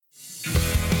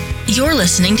You're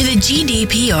listening to the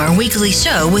GDPR Weekly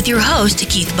Show with your host,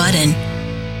 Keith Budden.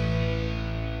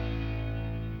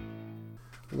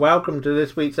 Welcome to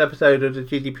this week's episode of the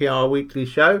GDPR Weekly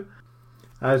Show.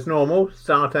 As normal,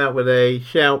 start out with a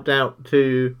shout out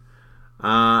to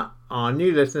our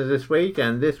new listeners this week.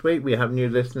 And this week we have new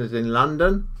listeners in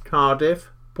London, Cardiff,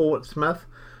 Portsmouth,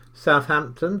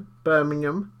 Southampton,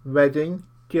 Birmingham, Reading,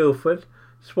 Guildford,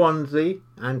 Swansea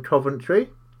and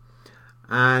Coventry.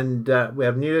 And we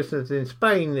have new listeners in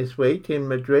Spain this week, in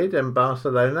Madrid and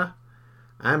Barcelona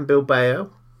and Bilbao.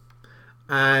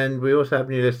 And we also have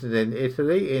new listeners in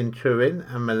Italy, in Turin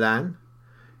and Milan,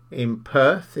 in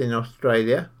Perth in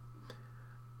Australia.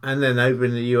 And then over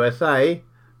in the USA,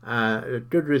 a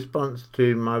good response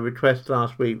to my request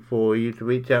last week for you to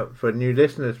reach out for new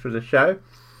listeners for the show.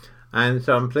 And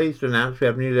so I'm pleased to announce we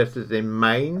have new listeners in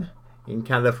Maine, in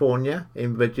California,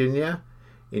 in Virginia,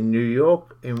 in New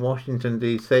York, in Washington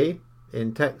DC,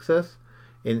 in Texas,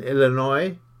 in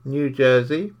Illinois, New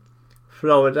Jersey,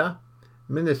 Florida,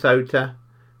 Minnesota,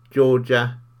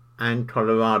 Georgia and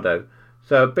Colorado.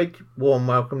 So a big warm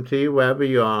welcome to you wherever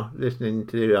you are listening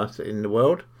to us in the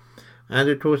world. And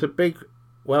of course a big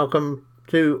welcome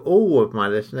to all of my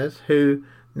listeners who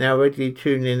now regularly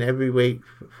tune in every week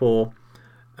for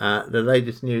the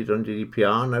latest news on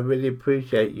GDPR. And I really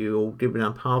appreciate you all giving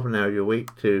up half an hour of your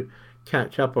week to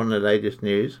catch up on the latest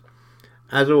news.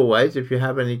 As always, if you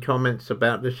have any comments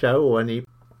about the show or any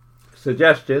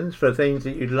suggestions for things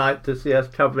that you'd like to see us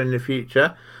cover in the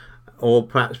future, or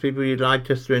perhaps people you'd like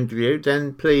us to interview,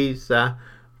 then please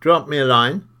drop me a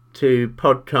line to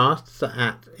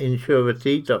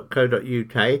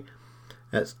podcasts@insurety.co.uk.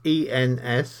 That's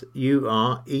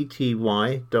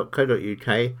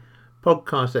ENSURETY.co.uk,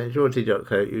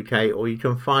 podcast@insurety.co.uk, or you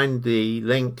can find the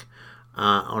link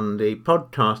on the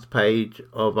podcast page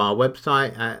of our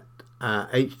website at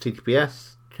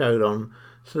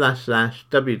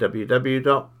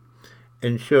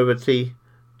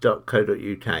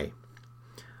https://www.insurety.co.uk.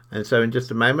 And so in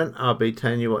just a moment, I'll be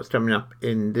telling you what's coming up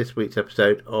in this week's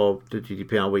episode of the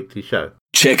GDPR Weekly Show.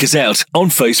 Check us out on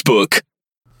Facebook.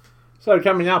 So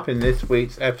coming up in this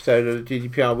week's episode of the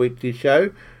GDPR Weekly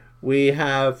Show, we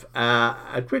have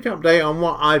a quick update on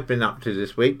what I've been up to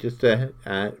this week, just to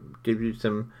give you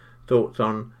some thoughts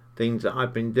on things that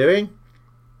I've been doing.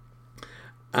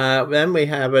 Then we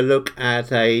have a look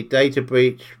at a data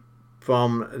breach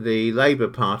from the Labour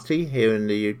Party here in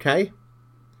the UK.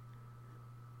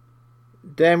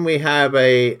 Then we have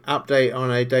a update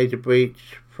on a data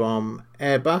breach from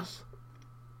Airbus.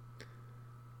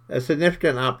 A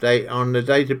significant update on the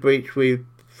data breach we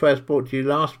first brought to you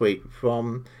last week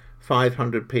from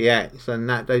 500px, and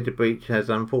that data breach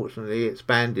has unfortunately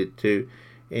expanded to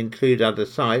include other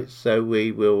sites, so we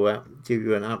will give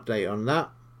you an update on that.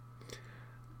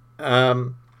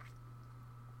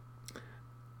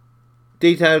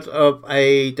 Details of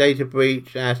a data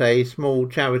breach at a small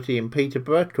charity in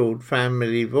Peterborough called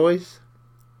Family Voice.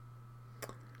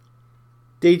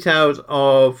 Details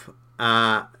of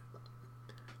not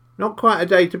quite a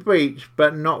data breach,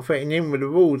 but not fitting in with the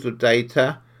rules of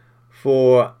data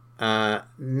for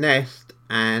Nest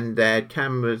and their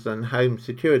cameras and home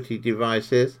security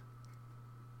devices.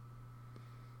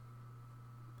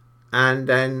 And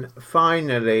then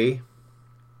finally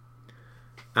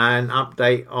an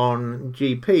update on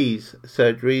GPs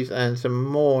surgeries and some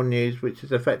more news which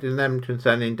is affecting them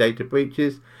concerning data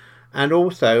breaches, and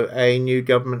also a new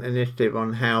government initiative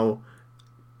on how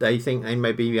they think they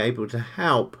may be able to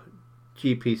help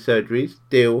GP surgeries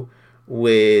deal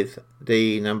with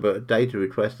the number of data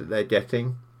requests that they're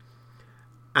getting,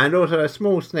 and also a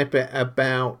small snippet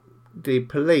about the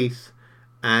police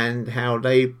and how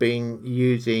they've been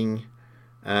using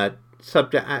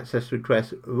subject access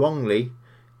requests wrongly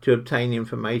to obtain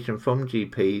information from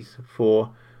GPs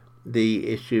for the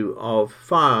issue of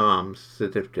firearms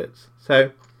certificates.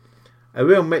 So a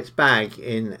real mixed bag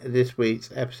in this week's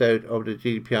episode of the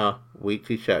GDPR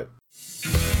Weekly Show.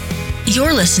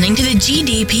 You're listening to the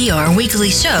GDPR Weekly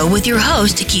Show with your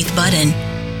host, Keith Budden.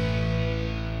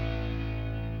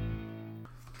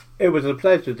 It was a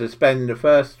pleasure to spend the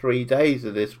first 3 days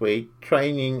of this week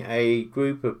training a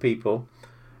group of people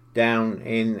down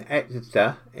in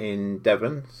Exeter in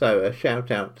Devon. So a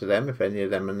shout out to them if any of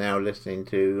them are now listening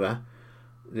to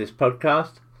this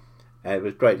podcast. It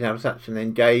was great to have such an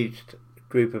engaged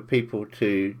group of people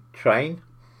to train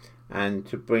and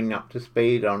to bring up to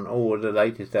speed on all of the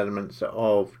latest elements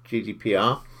of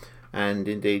GDPR, and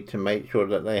indeed to make sure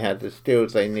that they had the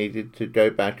skills they needed to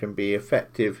go back and be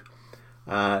effective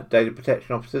data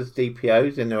protection officers,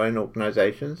 DPOs, in their own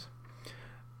organisations.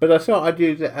 But I thought I'd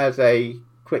use it as a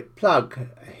quick plug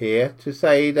here to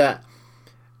say that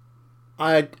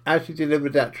I actually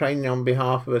delivered that training on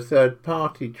behalf of a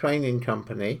third-party training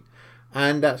company,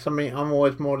 and that's something I'm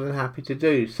always more than happy to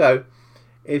do. So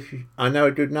I know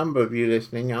a good number of you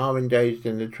listening are engaged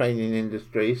in the training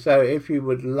industry, so if you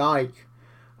would like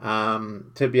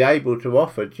to be able to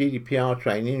offer GDPR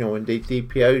training or indeed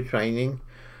DPO training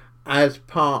as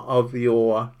part of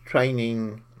your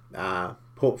training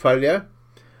portfolio,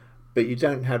 but you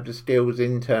don't have the skills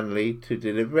internally to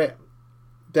deliver it,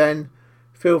 then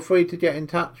feel free to get in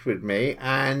touch with me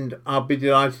and I'll be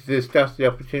delighted to discuss the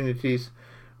opportunities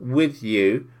with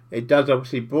you. It does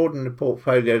obviously broaden the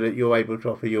portfolio that you're able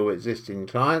to offer your existing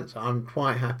clients. I'm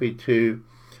quite happy to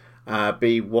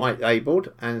be white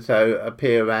labelled and so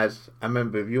appear as a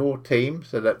member of your team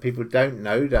so that people don't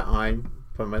know that I'm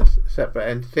from a separate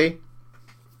entity,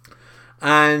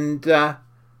 and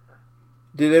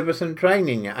deliver some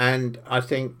training. And I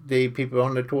think the people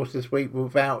on the course this week will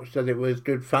vouch that it was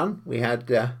good fun. We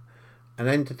had an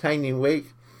entertaining week,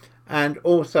 and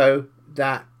also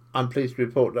that I'm pleased to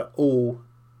report that all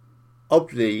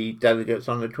of the delegates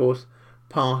on the course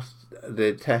passed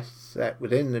the tests set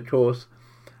within the course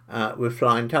with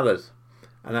flying colours,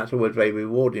 and that's always very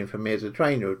rewarding for me as a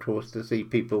trainer, of course, to see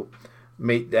people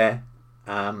meet their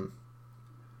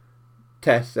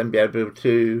tests and be able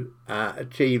to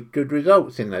achieve good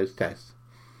results in those tests.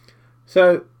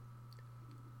 So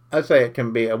I say it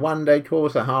can be a one-day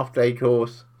course, a half-day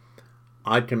course.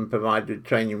 I can provide the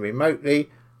training remotely.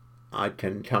 I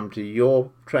can come to your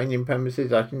training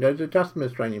premises. I can go to the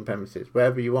customer's training premises,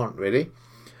 wherever you want, really.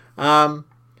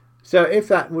 So if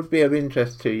that would be of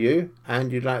interest to you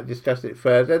and you'd like to discuss it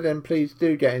further, then please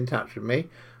do get in touch with me.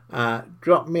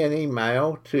 Drop me an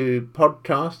email to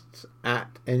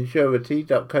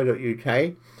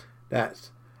podcasts@ensurety.co.uk.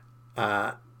 That's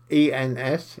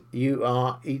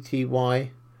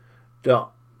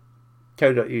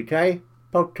ensurety.co.uk,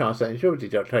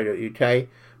 podcasts@ensurety.co.uk.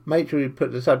 Make sure you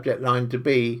put the subject line to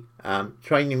be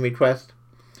training request,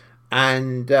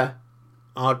 and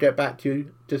I'll get back to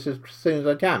you just as soon as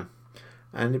I can.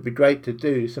 And it'd be great to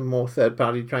do some more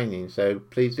third-party training, so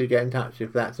please do get in touch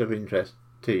if that's of interest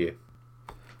to you.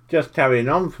 Just carrying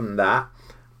on from that,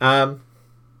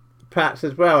 perhaps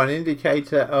as well an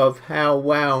indicator of how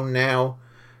well now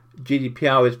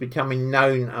GDPR is becoming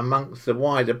known amongst the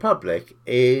wider public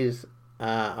is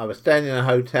I was staying in a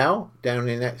hotel down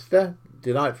in Exeter,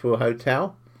 delightful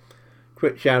hotel.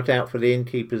 Quick shout out for the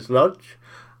Innkeeper's Lodge.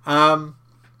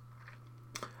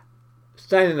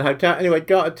 Staying in the hotel, anyway,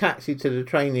 got a taxi to the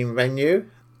training venue,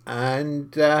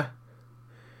 and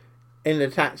in the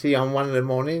taxi on one of the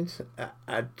mornings,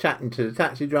 chatting to the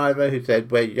taxi driver who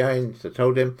said, "Where are you going?" So I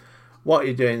told him, "What are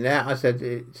you doing there?" I said,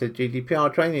 "It's a GDPR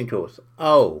training course."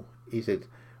 "Oh," he said,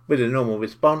 with a normal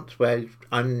response, where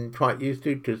I'm quite used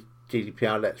to, because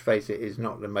GDPR, let's face it, is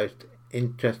not the most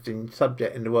interesting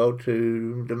subject in the world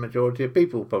to the majority of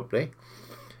people, probably.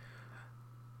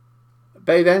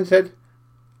 But he then said,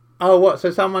 "Oh, what?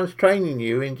 So someone's training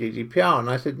you in GDPR?" And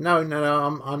I said, "No,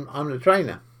 I'm the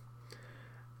trainer."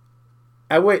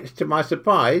 At which, to my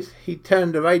surprise, he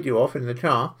turned the radio off in the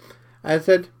car and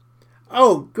said,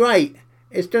 "Oh, great!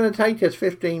 It's going to take us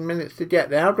 15 minutes to get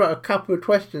there. I've got a couple of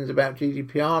questions about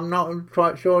GDPR. I'm not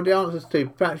quite sure the answers to.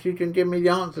 Perhaps you can give me the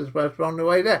answers whilst we're on the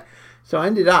way there." So I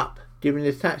ended up giving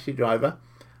this taxi driver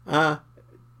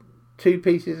 2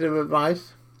 pieces of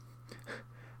advice.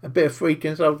 A bit of free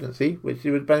consultancy, which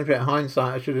with benefit of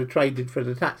hindsight I should have traded for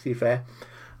the taxi fare,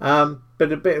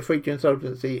 but a bit of free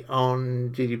consultancy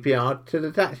on GDPR to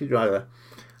the taxi driver.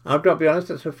 I've got to be honest,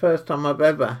 that's the first time I've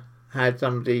ever had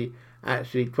somebody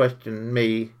actually question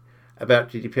me about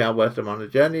GDPR whilst I'm on a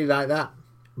journey like that,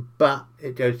 but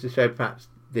it goes to show perhaps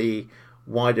the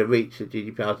wider reach that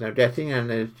GDPR is now getting, and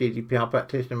as GDPR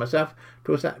practitioner myself, of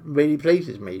course that really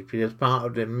pleases me, because part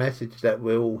of the message that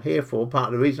we're all here for, part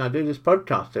of the reason I do this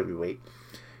podcast every week,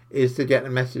 is to get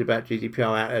the message about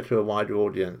GDPR out there to a wider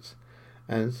audience.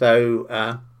 And so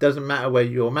doesn't matter whether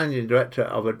you're managing director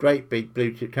of a great big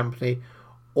blue chip company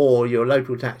or your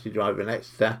local taxi driver in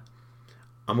Exeter,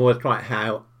 I'm always quite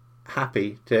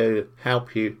happy to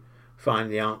help you find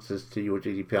the answers to your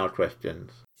GDPR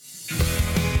questions.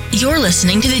 You're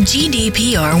listening to the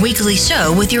GDPR Weekly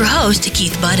Show with your host,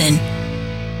 Keith Budden.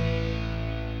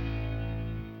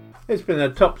 It's been a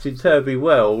topsy-turvy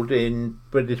world in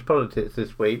British politics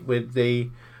this week, with the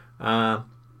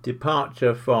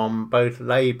departure from both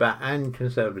Labour and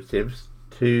Conservatives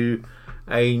to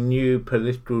a new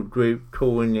political group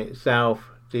calling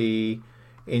itself the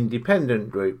Independent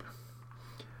Group.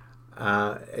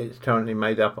 It's currently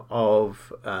made up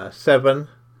of 7,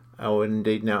 or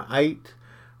indeed now 8,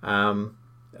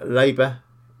 Labour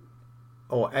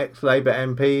or ex-Labour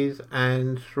MPs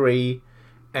and 3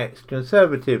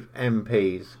 ex-Conservative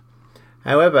MPs.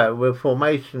 However, the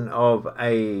formation of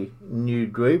a new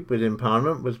group within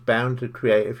Parliament was bound to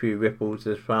create a few ripples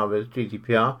as far as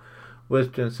GDPR was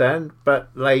concerned, but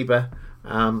Labour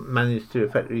managed to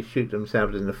effectively shoot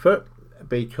themselves in the foot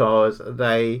because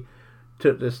they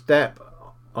took the step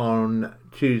on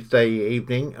Tuesday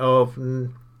evening of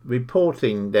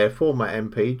reporting their former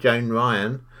MP, Joan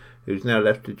Ryan, who's now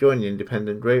left to join the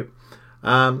independent group,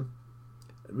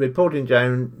 reporting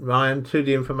Joan Ryan to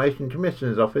the Information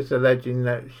Commissioner's Office, alleging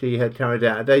that she had carried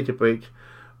out a data breach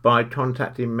by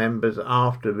contacting members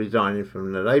after resigning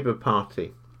from the Labour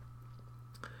Party.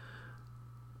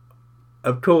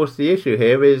 Of course, the issue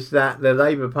here is that the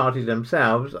Labour Party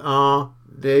themselves are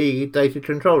the data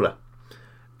controller,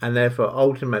 and therefore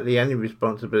ultimately any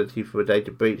responsibility for a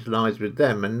data breach lies with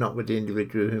them and not with the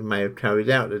individual who may have carried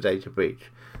out the data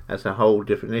breach. That's a whole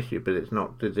different issue, but it's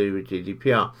not to do with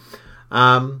GDPR.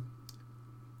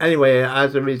 Anyway,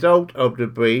 as a result of the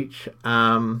breach,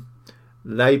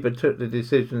 Labour took the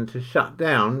decision to shut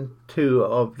down 2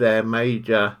 of their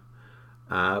major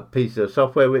pieces of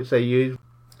software which they use.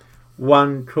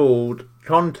 One called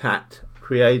Contact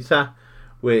Creator,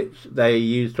 which they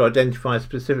use to identify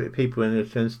specific people in a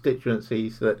constituency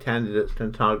so that candidates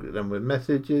can target them with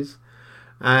messages,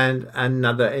 and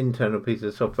another internal piece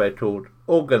of software called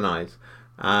Organise.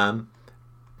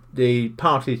 The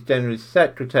party's General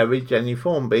Secretary, Jenny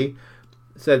Formby,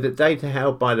 said that data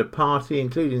held by the party,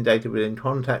 including data within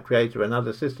Contact Creator and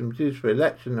other systems used for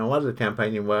election or other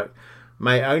campaigning work,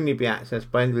 may only be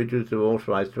accessed by individuals who are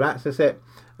authorised to access it,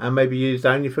 and may be used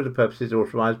only for the purposes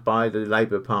authorised by the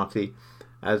Labour Party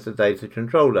as the data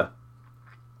controller.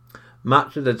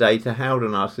 Much of the data held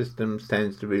on our systems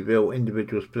tends to reveal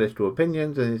individuals' political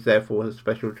opinions and is therefore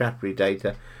special category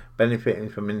data benefiting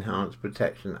from enhanced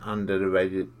protection under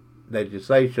the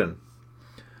legislation.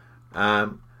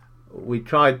 We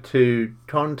tried to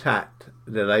contact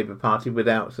the Labour Party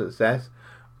without success,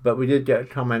 but we did get a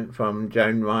comment from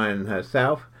Joan Ryan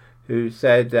herself, who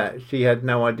said that she had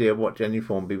no idea what Jenny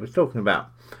Formby was talking about.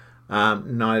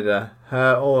 Neither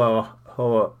her or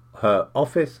her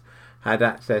office had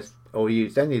access or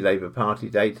used any Labour Party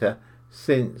data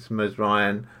since Ms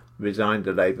Ryan resigned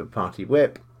the Labour Party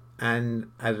whip and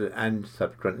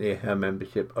subsequently her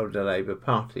membership of the Labour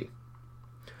Party.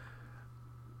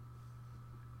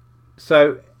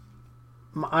 So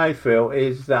I feel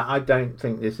is that I don't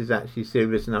think this is actually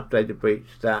serious enough data breach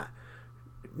that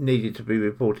needed to be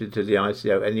reported to the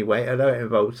ICO anyway. Although it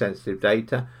involves sensitive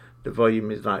data, the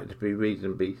volume is likely to be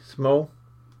reasonably small,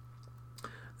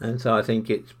 and so I think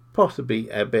it's possibly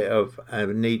a bit of a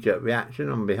knee-jerk reaction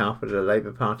on behalf of the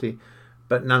Labour Party,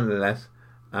 but nonetheless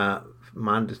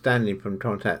my understanding from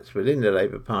contacts within the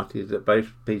Labour Party is that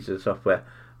both pieces of software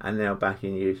are now back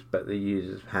in use, but the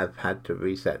users have had to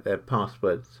reset their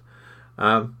passwords.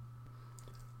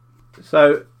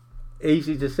 So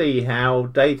easy to see how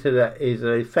data that is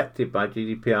affected by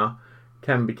GDPR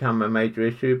can become a major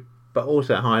issue, but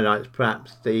also highlights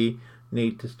perhaps the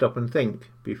need to stop and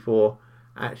think before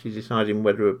actually deciding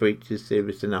whether a breach is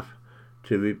serious enough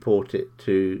to report it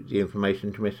to the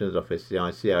Information Commissioner's Office, the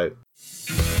ICO.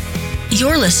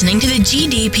 You're listening to the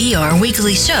GDPR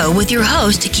Weekly Show with your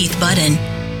host, Keith Budden.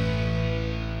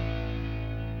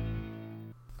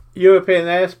 European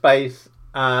Airspace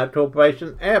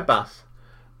Corporation Airbus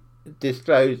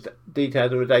disclosed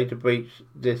details of a data breach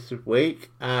this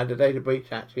week. The data breach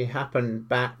actually happened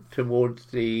back towards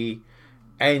the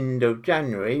end of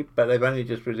January, but they've only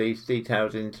just released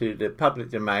details into the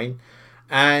public domain,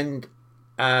 and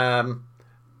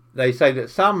they say that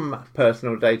some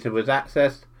personal data was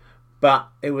accessed, but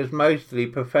it was mostly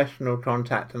professional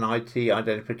contact and IT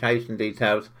identification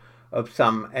details of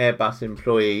some Airbus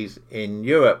employees in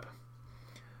Europe.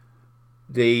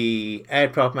 The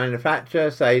aircraft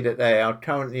manufacturer say that they are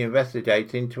currently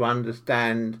investigating to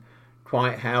understand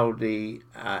quite how the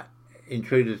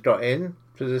intruders got in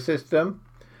to the system,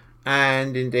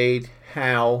 and indeed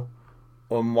how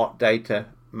and what data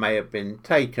may have been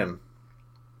taken.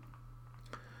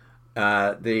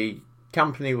 The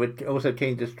company would also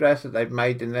keen to stress that they've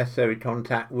made the necessary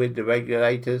contact with the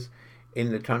regulators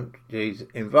in the countries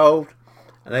involved,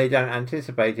 and they don't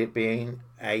anticipate it being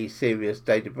a serious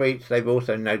data breach. They've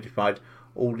also notified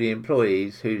all the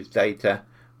employees whose data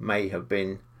may have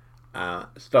been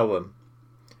stolen.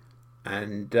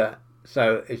 And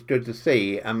so it's good to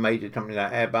see a major company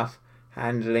like Airbus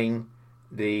handling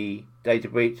the data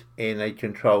breach in a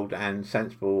controlled and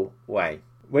sensible way,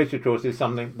 which of course is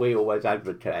something we always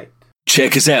advocate.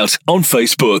 Check us out on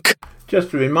Facebook.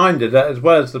 Just a reminder that as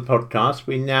well as the podcast,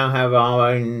 we now have our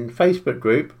own Facebook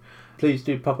group. Please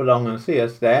do pop along and see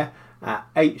us there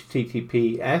at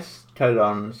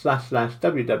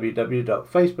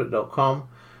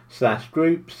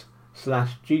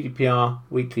https://www.facebook.com/groups/GDPR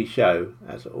Weekly Show.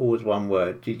 That's always one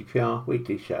word, GDPR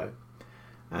Weekly Show.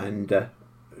 And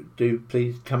do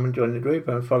please come and join the group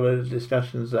and follow the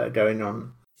discussions that are going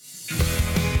on.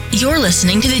 You're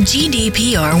listening to the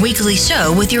GDPR Weekly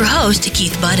Show with your host,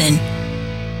 Keith Budden.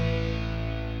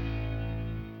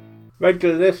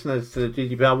 Regular listeners to the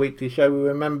GDPR Weekly Show will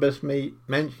remember me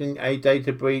mentioning a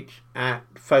data breach at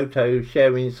photo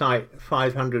sharing site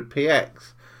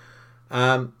 500px.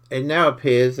 It now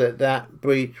appears that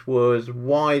breach was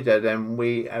wider than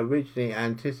we originally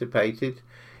anticipated,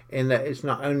 in that it's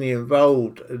not only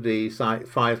involved the site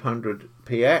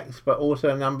 500px, but also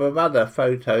a number of other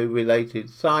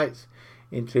photo-related sites,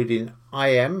 including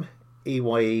EYEM,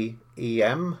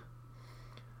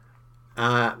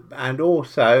 and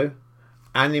also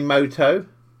Animoto,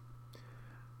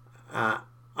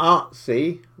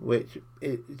 Artsy, which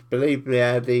it's believed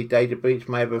the data breach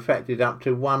may have affected up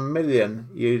to 1 million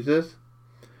users,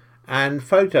 and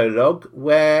Photolog,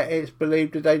 where it's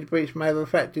believed the data breach may have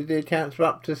affected the accounts of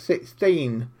up to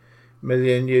 16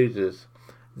 million users.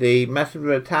 The method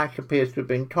of attack appears to have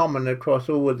been common across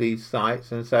all of these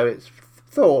sites, and so it's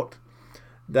thought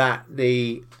that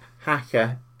the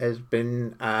hacker has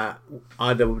been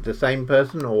either the same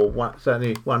person or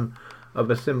certainly one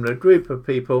of a similar group of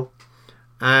people.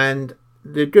 And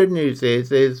the good news is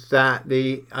that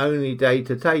the only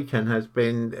data taken has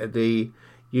been the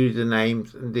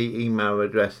usernames, the email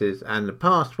addresses and the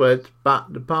passwords,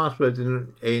 but the passwords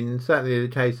in certainly the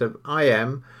case of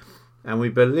EYEM, and we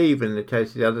believe in the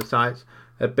case of the other sites,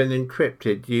 have been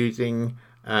encrypted using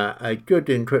a good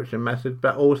encryption method,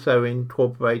 but also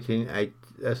incorporating a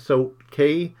salt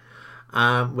key,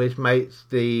 which makes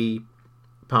the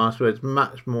passwords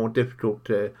much more difficult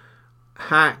to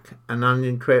hack and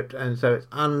unencrypt, and so it's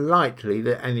unlikely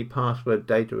that any password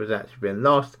data has actually been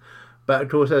lost. But of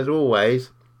course, as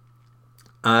always,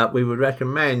 we would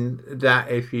recommend that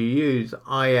if you use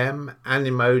EYEM,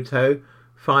 Animoto,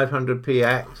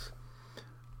 500px,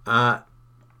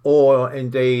 or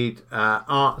indeed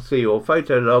Artsy or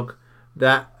Photolog,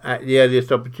 that at the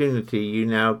earliest opportunity you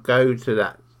now go to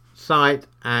that site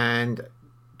and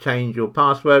change your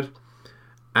password.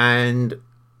 And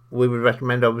we would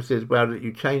recommend obviously as well that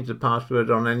you change the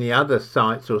password on any other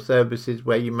sites or services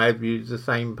where you may have used the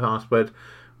same password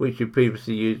which you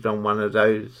previously used on one of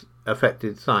those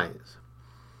affected sites.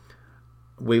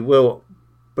 We will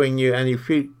bring you any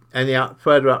further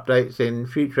updates in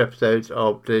future episodes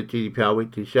of the GDPR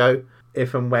Weekly Show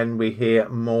if and when we hear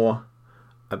more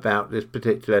about this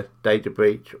particular data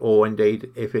breach, or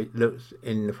indeed if it looks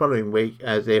in the following week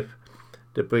as if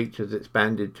the breach has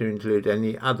expanded to include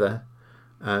any other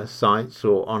sites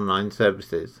or online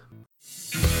services.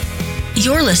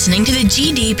 You're listening to the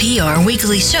GDPR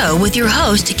Weekly Show with your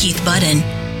host, Keith Budden.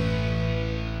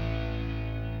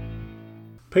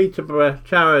 Peterborough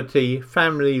charity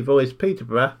Family Voice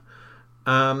Peterborough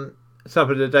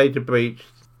suffered a data breach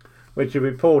which it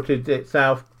reported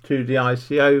itself to the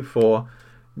ICO for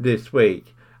this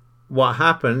week. What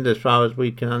happened, as far as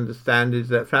we can understand, is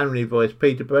that Family Voice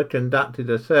Peterborough conducted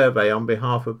a survey on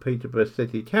behalf of Peterborough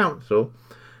City Council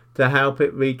to help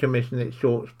it recommission its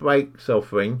short breaks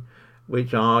offering,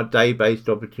 which are day-based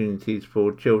opportunities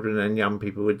for children and young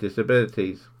people with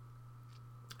disabilities.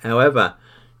 However,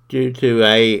 due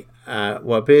to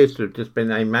what appears to have just been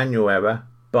a manual error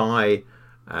by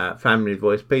Family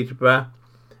Voice Peterborough,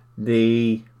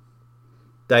 the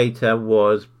data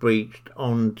was breached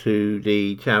onto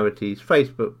the charity's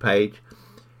Facebook page,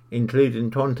 including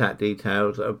contact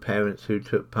details of parents who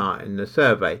took part in the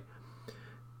survey.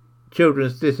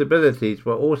 Children's disabilities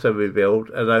were also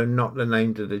revealed, although not the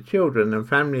names of the children, and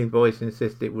Family Voice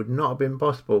insisted it would not have been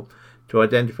possible to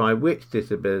identify which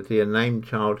disability a named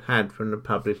child had from the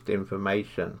published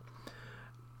information.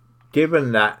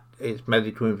 Given that it's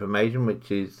medical information,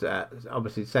 which is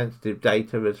obviously sensitive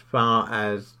data as far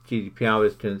as GDPR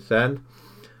is concerned,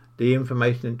 the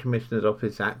Information Commissioner's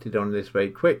Office acted on this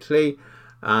very quickly,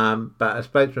 but a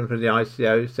spokesman for the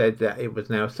ICO said that it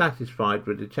was now satisfied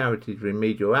with the charity's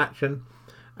remedial action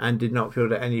and did not feel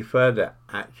that any further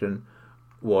action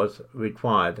was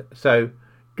required. So,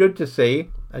 good to see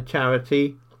a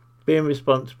charity being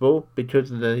responsible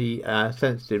because of the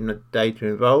sensitive data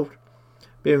involved,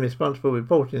 being responsible,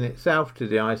 reporting itself to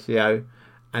the ICO,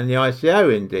 and the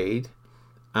ICO indeed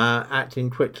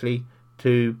acting quickly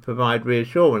to provide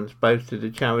reassurance both to the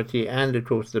charity and of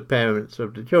course the parents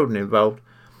of the children involved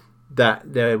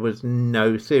that there was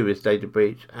no serious data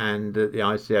breach and that the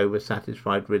ICO was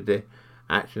satisfied with the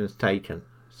actions taken.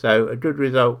 So a good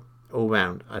result all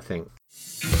round, I think.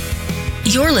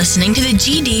 You're listening to the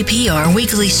GDPR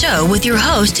Weekly Show with your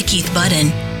host, Keith Budden.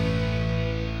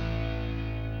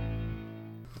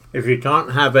 If you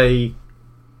can't have a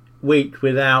week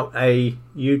without a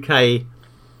UK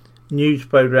news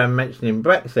programme mentioning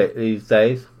Brexit these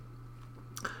days,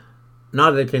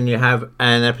 neither can you have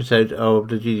an episode of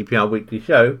the GDPR Weekly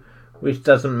Show which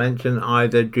doesn't mention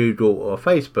either Google or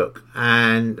Facebook.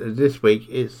 And this week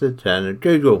it's the turn of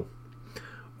Google.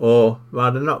 Or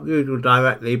rather, not Google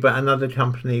directly, but another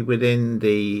company within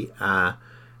the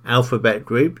Alphabet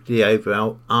group, the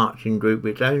overarching group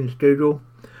which owns Google.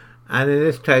 And in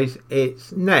this case,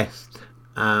 it's Nest.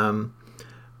 Some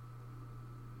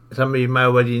of you may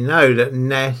already know that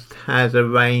Nest has a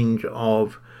range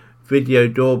of video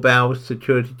doorbells,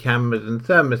 security cameras and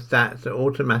thermostats that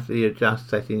automatically adjust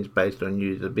settings based on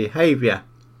user behaviour.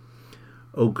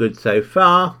 All good so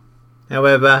far.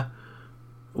 However,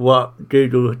 what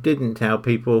Google didn't tell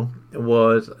people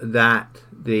was that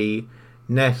the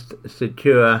Nest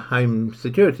Secure Home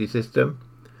Security System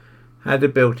had a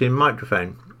built-in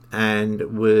microphone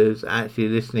and was actually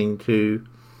listening to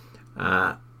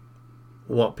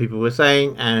what people were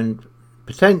saying and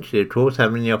potentially, of course,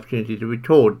 having the opportunity to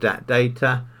record that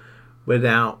data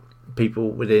without people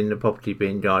within the property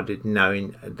being guarded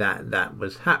knowing that that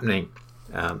was happening.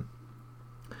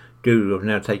 Google have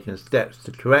now taken steps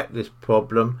to correct this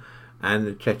problem and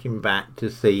are checking back to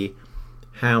see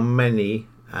how many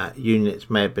units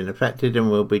may have been affected, and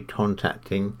will be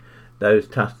contacting those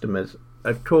customers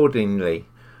accordingly.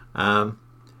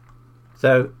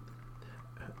 So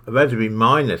a relatively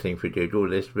minor thing for Google,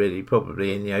 this really,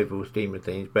 probably in the overall scheme of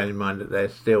things, bearing in mind that they're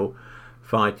still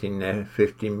fighting their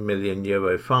 €50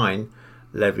 million fine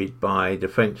levied by the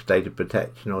French Data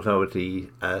Protection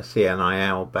Authority,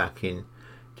 CNIL, back in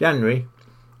January.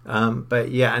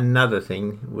 But yet another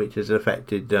thing which has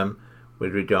affected them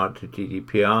with regard to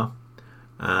GDPR.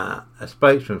 A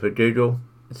spokesman for Google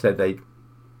said they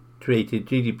treated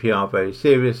GDPR very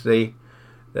seriously,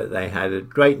 that they had a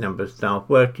great number of staff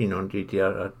working on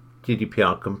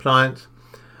GDPR compliance,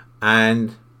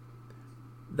 and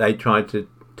they tried to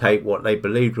take what they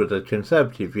believed was a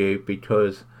conservative view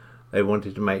because they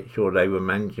wanted to make sure they were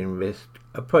managing risk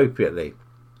appropriately.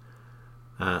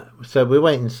 So we'll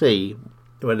wait and see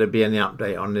whether there'll be any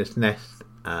update on this Nest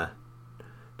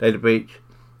data breach,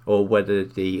 or whether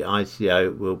the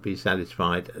ICO will be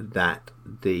satisfied that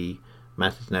the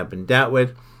matter's now been dealt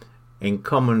with. In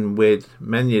common with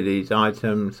many of these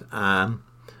items,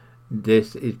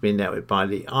 this is being dealt with by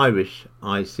the Irish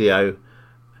ICO,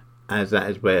 as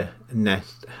that is where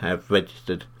Nest have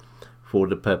registered for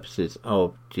the purposes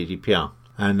of GDPR.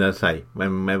 And as I say,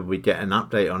 whenever we get an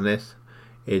update on this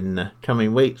in the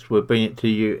coming weeks, we'll bring it to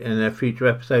you in a future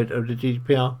episode of the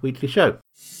GDPR Weekly Show.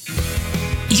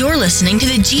 You're listening to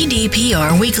the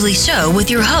GDPR Weekly Show with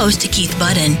your host, Keith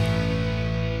Budden.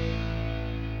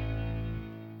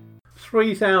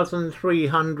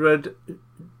 3,300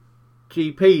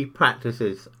 GP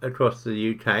practices across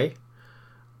the UK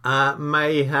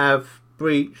may have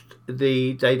breached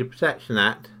the Data Protection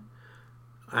Act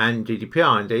and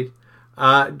GDPR indeed,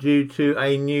 due to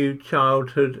a new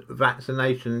childhood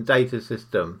vaccination data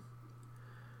system.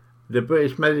 The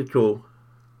British Medical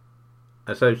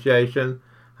Association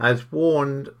has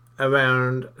warned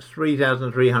around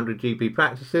 3,300 GP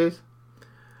practices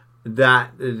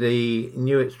that the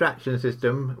new extraction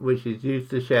system, which is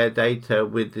used to share data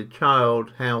with the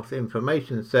Child Health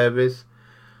Information Service,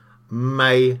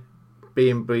 may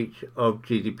be in breach of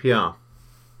GDPR.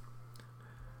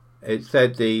 It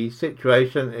said the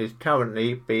situation is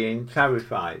currently being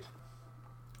clarified.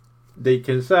 The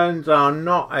concerns are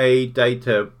not a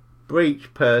data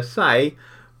breach per se,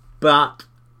 but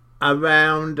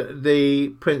around the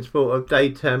principle of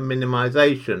data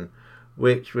minimization,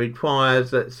 which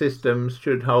requires that systems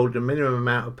should hold a minimum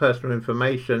amount of personal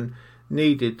information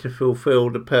needed to fulfill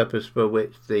the purpose for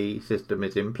which the system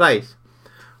is in place,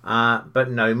 but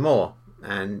no more.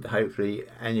 And hopefully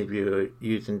any of you who are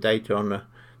using data on a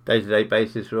day-to-day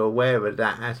basis are aware of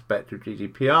that aspect of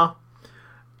GDPR.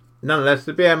 Nonetheless,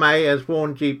 the BMA has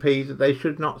warned GPs that they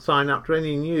should not sign up to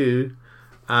any new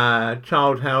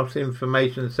Child Health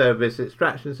Information Service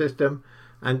extraction system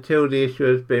until the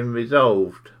issue has been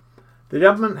resolved. The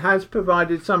government has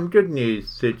provided some good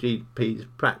news to GPs'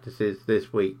 practices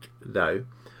this week, though.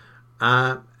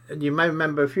 You may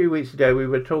remember a few weeks ago we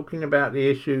were talking about the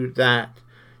issue that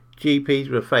GPs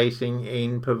were facing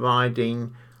in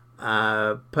providing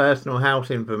personal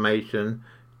health information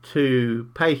to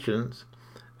patients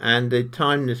and the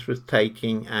time this was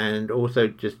taking, and also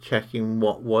just checking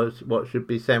what should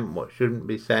be sent, what shouldn't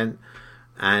be sent,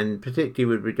 and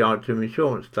particularly with regard to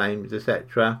insurance claims,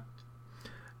 etc.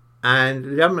 And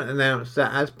the government announced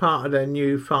that as part of their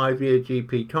new 5-year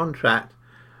GP contract,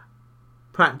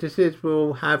 practices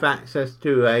will have access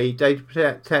to a data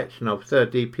protection officer,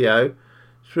 DPO,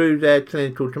 through their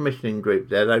clinical commissioning group,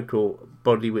 their local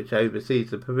body which oversees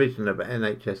the provision of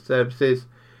NHS services,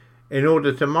 in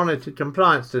order to monitor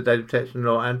compliance to data protection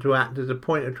law and to act as a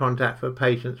point of contact for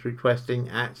patients requesting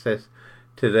access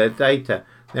to their data.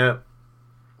 Now,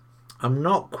 I'm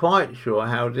not quite sure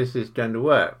how this is going to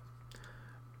work,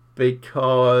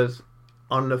 because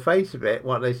on the face of it,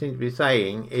 what they seem to be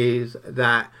saying is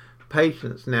that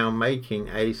patients now making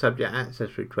a subject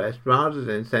access request, rather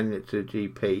than sending it to the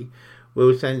GP,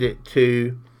 will send it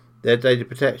to their data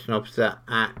protection officer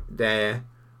at their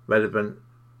relevant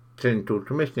clinical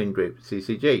commissioning group,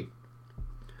 CCG.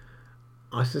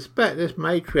 I suspect this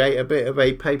may create a bit of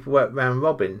a paperwork round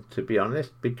robin, to be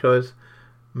honest, because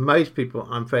most people,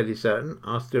 I'm fairly certain,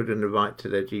 are still going to write to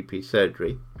their GP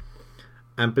surgery,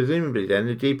 and presumably then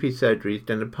the GP surgery is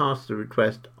going to pass the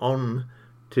request on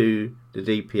to the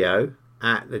DPO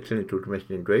at the clinical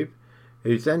commissioning group,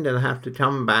 who's then going to have to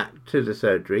come back to the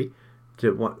surgery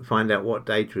to find out what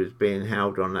data is being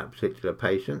held on that particular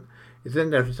patient. It's then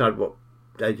going to decide what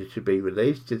data should be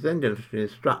released. It's then going to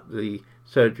instruct the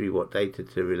surgery what data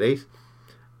to release,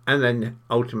 and then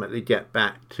ultimately get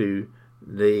back to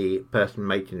the person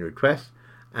making the request.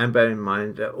 And bear in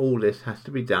mind that all this has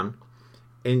to be done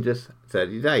in just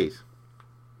 30 days.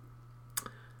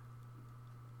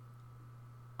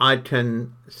 I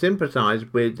can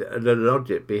sympathise with the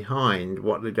logic behind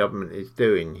what the government is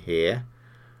doing here.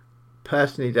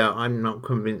 Personally, though, I'm not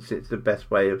convinced it's the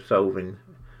best way of solving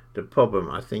the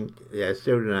problem. I think they're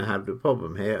still going to have the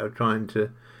problem here of trying to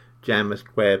jam a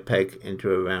square peg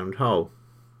into a round hole.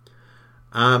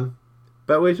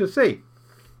 But we shall see.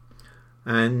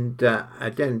 And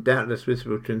again, doubtless this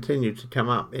will continue to come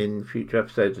up in future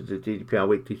episodes of the GDPR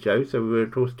Weekly Show, so we will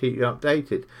of course keep you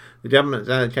updated. The government's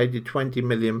allocated £20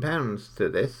 million to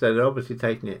this, so they're obviously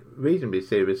taking it reasonably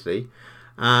seriously.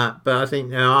 But I think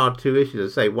there are two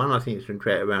issues. I say, one, I think it's going to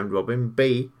create a round robin.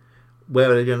 B, where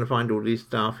are they going to find all these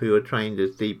staff who are trained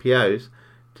as DPOs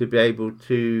to be able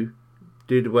to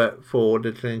do the work for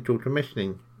the clinical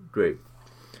commissioning group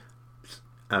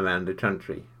around the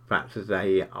country? Perhaps there's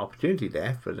an opportunity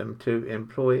there for them to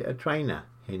employ a trainer,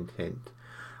 hint, hint.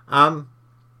 The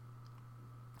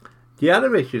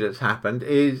other issue that's happened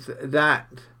is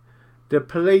that the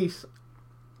police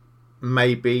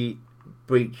may be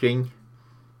breaching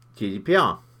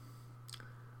GDPR,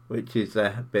 which is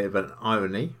a bit of an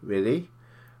irony, really,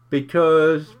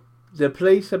 because the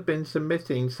police have been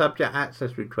submitting subject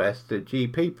access requests to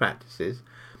GP practices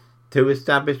to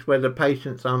establish whether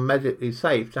patients are medically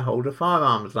safe to hold a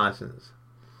firearms licence.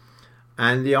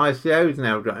 And the ICO's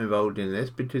now got involved in this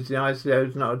because the ICO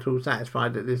is not at all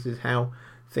satisfied that this is how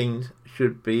things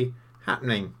should be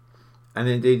happening. And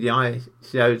indeed the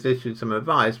ICO has issued some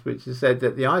advice which has said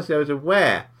that the ICO is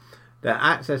aware that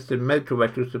access to medical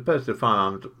records for personal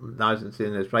firearms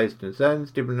licensing has raised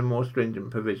concerns given the more stringent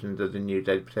provisions of the new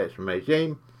data protection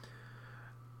regime.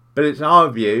 But it's our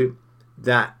view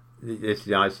that, this is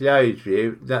the ICO's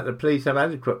view, that the police have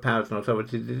adequate powers and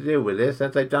authority to deal with this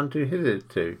as they've done to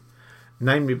hitherto,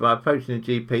 namely by approaching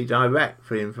the GP direct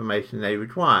for the information they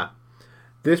require.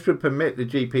 This would permit the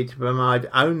GP to provide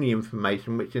only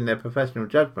information which in their professional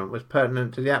judgment was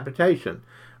pertinent to the application,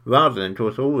 rather than, of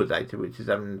course, all the data which is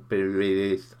having to be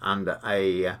released under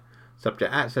a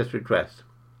subject access request.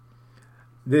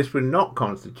 This would not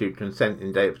constitute consent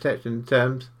in data protection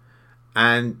terms,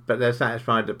 but they're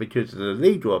satisfied that because of the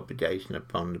legal obligation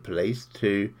upon the police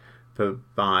to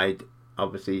provide,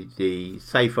 obviously, the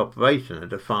safe operation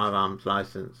of the firearms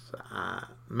licence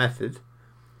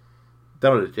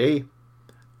methodology,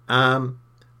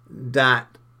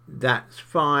 that's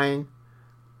fine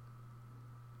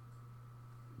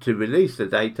to release the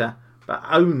data, but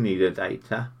only the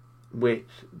data which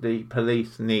the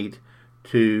police need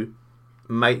to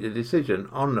make the decision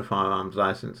on the firearms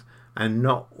licence, and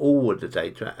not all of the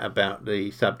data about the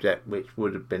subject which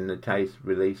would have been the case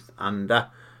released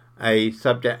under a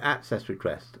subject access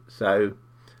request. So,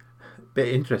 a bit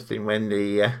interesting when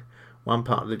the one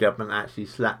part of the government actually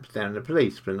slaps down the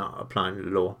police for not applying the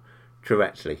law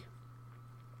correctly.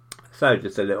 So,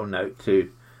 just a little note to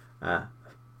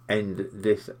end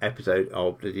this episode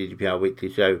of the GDPR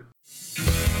Weekly Show.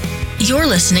 You're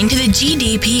listening to the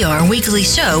GDPR Weekly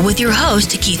Show with your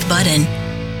host, Keith Budden.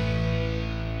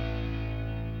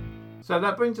 So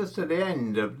that brings us to the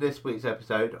end of this week's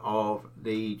episode of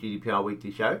the GDPR Weekly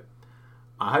Show.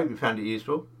 I hope you found it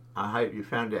useful. I hope you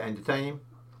found it entertaining.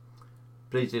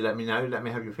 Please do let me know. Let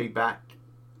me have your feedback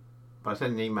by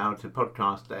sending an email to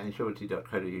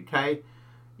podcast@ensurety.co.uk.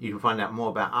 You can find out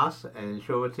more about us at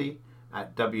Ensurety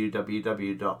at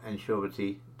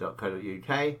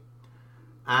www.ensurety.co.uk.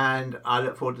 And I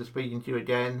look forward to speaking to you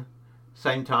again,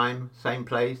 same time, same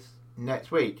place,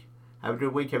 next week. Have a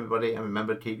good week, everybody, and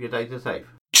remember to keep your data safe.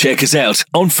 Check us out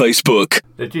on Facebook.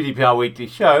 The GDPR Weekly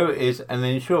Show is an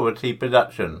Ensurety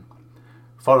production.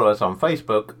 Follow us on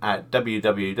Facebook at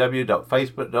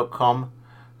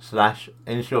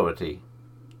www.facebook.com/Ensurety.